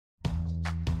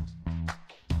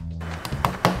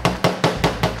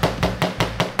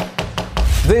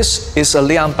This is a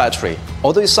lithium battery.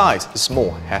 Although its size is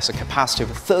small, it has a capacity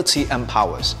of 30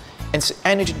 amp-hours, and its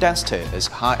energy density is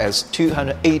high as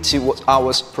 280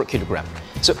 watt-hours per kilogram.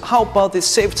 So how about the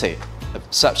safety of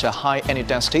such a high energy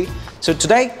density? So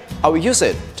today, I will use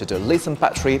it to do a lithium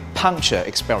battery puncture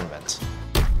experiment.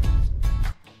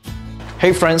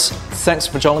 Hey friends, thanks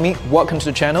for joining me. Welcome to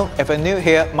the channel. If you're new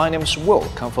here, my name is Will.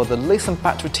 Come for the lithium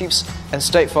battery tips and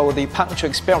stay for the puncture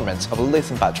experiment of a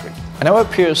lithium battery. And I will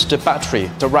pierce the battery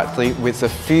directly with a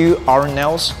few iron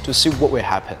nails to see what will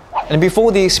happen. And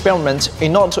before the experiment,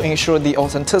 in order to ensure the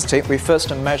authenticity, we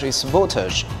first measure its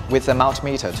voltage with a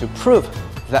multimeter to prove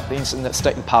that it's in a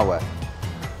steady power.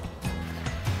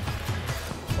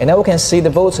 And now we can see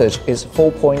the voltage is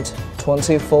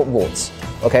 4.24 volts.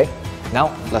 Okay.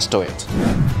 Now, let's do it.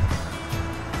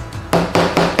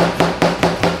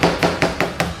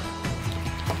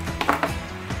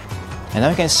 And now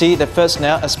you can see the first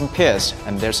nail has been pierced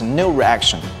and there's no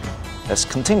reaction. Let's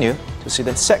continue to see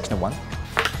the second one.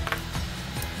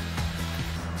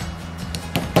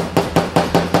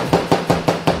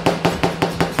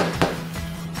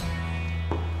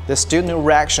 There's still no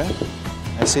reaction.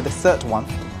 Let's see the third one.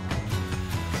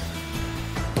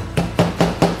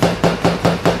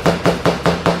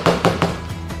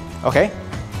 Okay,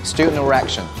 still no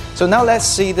reaction. So now let's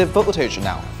see the voltage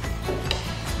now.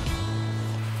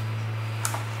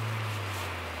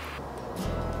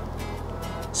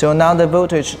 So now the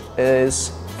voltage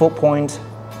is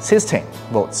 4.16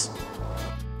 volts.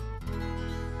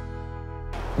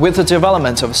 With the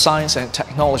development of science and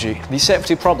technology, the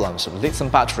safety problems of lithium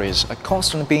batteries are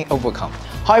constantly being overcome.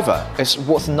 However, it's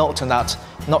worth noting that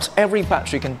not every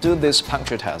battery can do this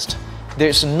puncture test. There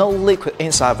is no liquid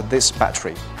inside of this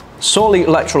battery. Solid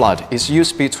electrolyte is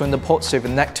used between the positive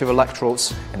and negative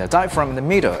electrodes, and the diaphragm in the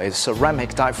middle is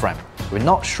ceramic diaphragm, will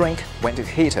not shrink when it's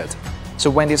heated. So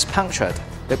when it's punctured,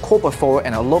 the copper foil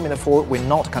and aluminum foil will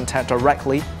not contact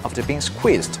directly after being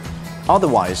squeezed.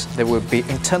 Otherwise, there will be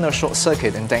internal short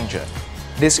circuit and danger.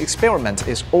 This experiment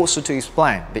is also to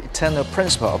explain the eternal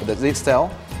principle of the lead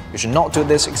cell. You should not do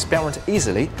this experiment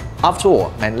easily. After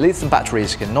all, many lithium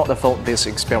batteries cannot afford this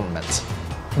experiment.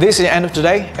 This is the end of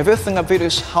today. If you think our video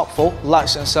is helpful,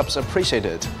 likes and subs are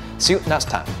appreciated. See you next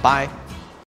time. Bye.